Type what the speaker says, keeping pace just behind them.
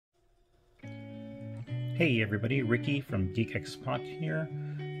Hey everybody, Ricky from GeekXPot here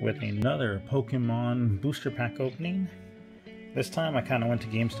with another Pokemon booster pack opening. This time I kind of went to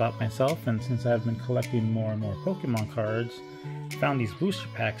GameStop myself, and since I've been collecting more and more Pokemon cards, found these booster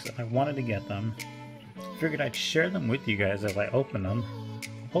packs and I wanted to get them. Figured I'd share them with you guys as I open them,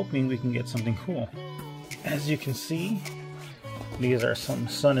 hoping we can get something cool. As you can see, these are some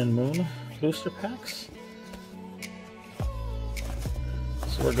Sun and Moon booster packs.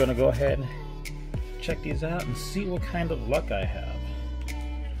 So we're going to go ahead, check these out, and see what kind of luck I have.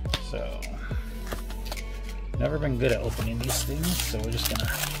 So, never been good at opening these things, so we're just gonna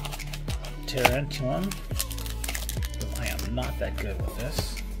tear into them. I am not that good with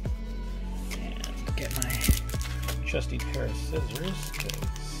this. And get my trusty pair of scissors,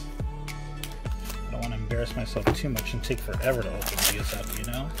 because I don't want to embarrass myself too much and take forever to open these up, you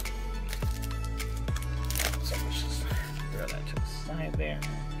know? So let's just throw that to the side there.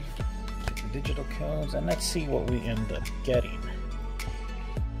 Digital codes, and let's see what we end up getting.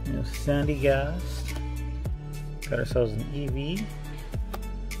 You know, Sandy Gast, got ourselves an EV,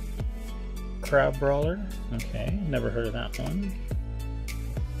 Crab Brawler, okay, never heard of that one.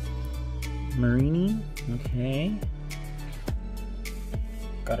 Marini, okay,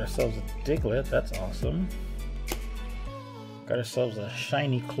 got ourselves a Diglett, that's awesome. Got ourselves a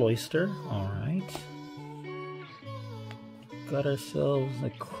shiny Cloyster, alright. Got ourselves a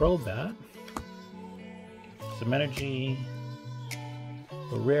Crobat, some energy,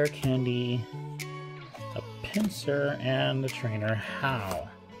 a rare candy, a pincer, and a trainer. How?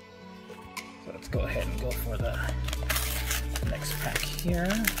 So let's go ahead and go for the next pack here.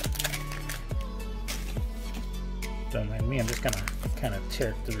 Don't mind me, I'm just gonna kind of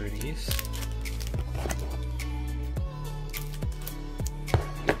tear through these.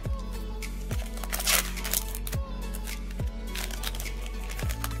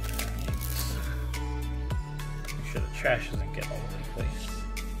 Trash doesn't get all over the place.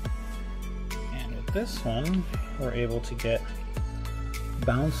 And with this one, we're able to get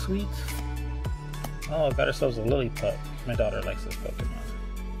Bound Sweet. Oh, got ourselves a Lillipup. My daughter likes this Pokemon.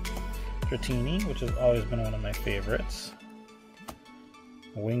 Dratini, which has always been one of my favorites.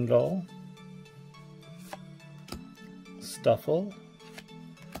 Wingull. Stuffle.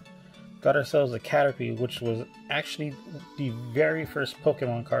 Got ourselves a Caterpie, which was actually the very first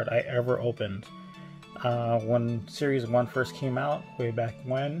Pokemon card I ever opened. When Series 1 first came out, way back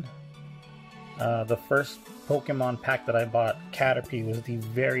when, the first Pokemon pack that I bought, Caterpie, was the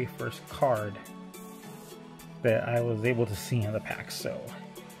very first card that I was able to see in the pack, so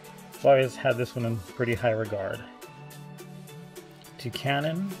I've always had this one in pretty high regard.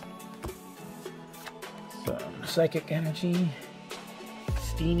 Toucannon, some Psychic Energy,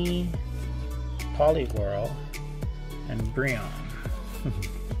 Steenie, Poliwhirl, and Brionne.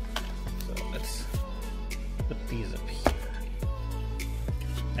 So let's put these up here.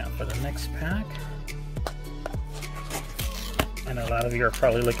 Now for the next pack, and a lot of you are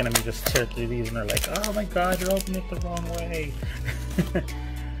probably looking at me just tear through these and are like, oh my god, you're opening it the wrong way.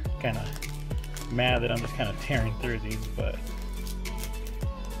 Kind of mad that I'm just kind of tearing through these, but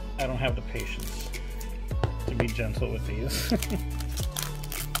I don't have the patience to be gentle with these.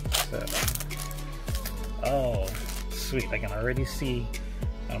 So, oh sweet, I can already see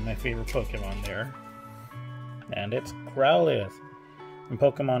my favorite Pokemon there. And it's Growlithe. In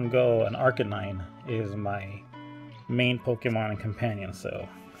Pokemon Go, an Arcanine is my main Pokemon and companion, so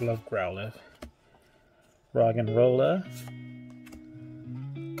I love Growlithe. Roggenrola,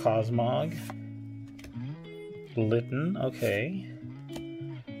 Cosmog, Litten, okay.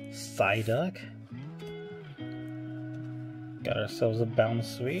 Psyduck. Got ourselves a Bound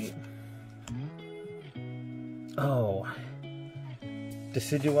Sweet. Oh,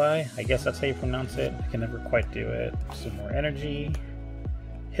 Decidueye, I guess that's how you pronounce it. I can never quite do it. Some more energy.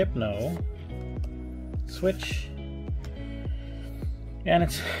 Hypno. Switch. And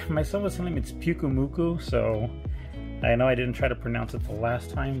it's, my son was telling me it's Pyukumuku, so I know I didn't try to pronounce it the last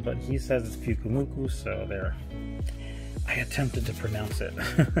time, but he says it's Pyukumuku, so there. I attempted to pronounce it.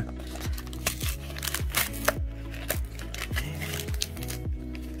 Let's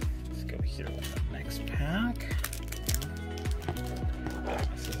go here with the next pack.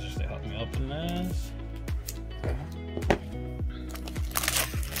 Scissors to help me open this.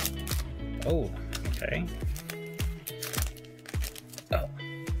 Oh, okay. Oh,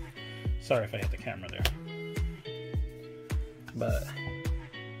 sorry if I hit the camera there. But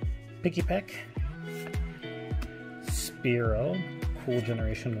Picky Peck, Spearow, cool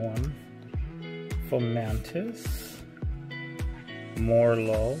Generation 1, Fomantis,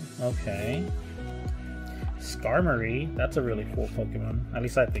 Morlo, okay. Skarmory, that's a really cool Pokemon. At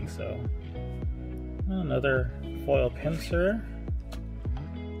least I think so. Another foil pincer.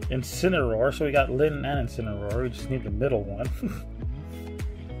 Incineroar, so we got Litten and Incineroar, we just need the middle one.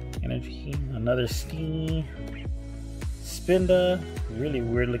 Energy, another Steenie, Spinda, really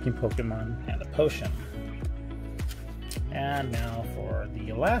weird looking Pokemon, and a Potion. And now for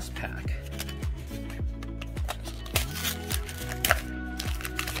the last pack.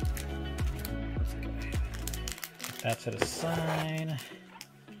 Let's go ahead. Put that to the side.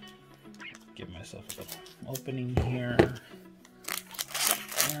 Give myself a little opening here.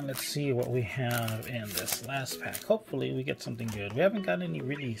 And let's see what we have in this last pack. Hopefully we get something good. We haven't gotten any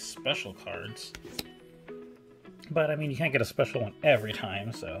really special cards. But I mean, you can't get a special one every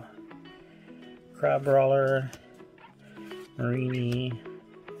time, so. Crabrawler, Marini,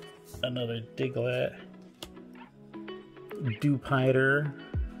 another Diglett, Dewpider.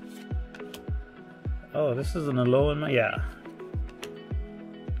 Oh, this is an Alolan, yeah.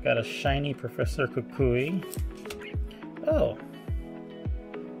 Got a shiny Professor Kukui. Oh.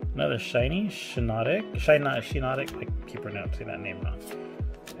 Another shiny Shiinotic. Shiinotic, I keep pronouncing that name wrong.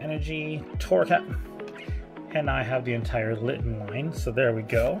 Energy, Torcat. And now I have the entire Litten line, so there we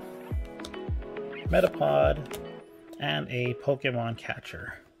go. Metapod, and a Pokemon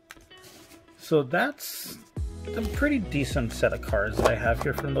Catcher. So that's a pretty decent set of cards that I have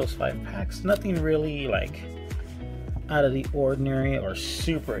here from those 5 packs. Nothing really like out of the ordinary or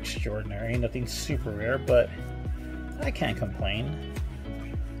super extraordinary, nothing super rare, but I can't complain.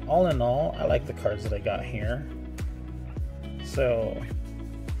 All in all, I like the cards that I got here. So,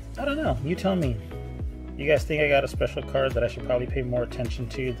 I don't know, you tell me. You guys think I got a special card that I should probably pay more attention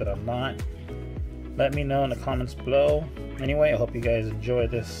to that I'm not? Let me know in the comments below. Anyway, I hope you guys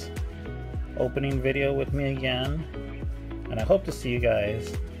enjoyed this opening video with me again. And I hope to see you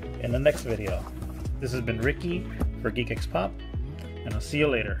guys in the next video. This has been Ricky for GeekX Pop, and I'll see you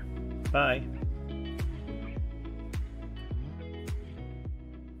later. Bye.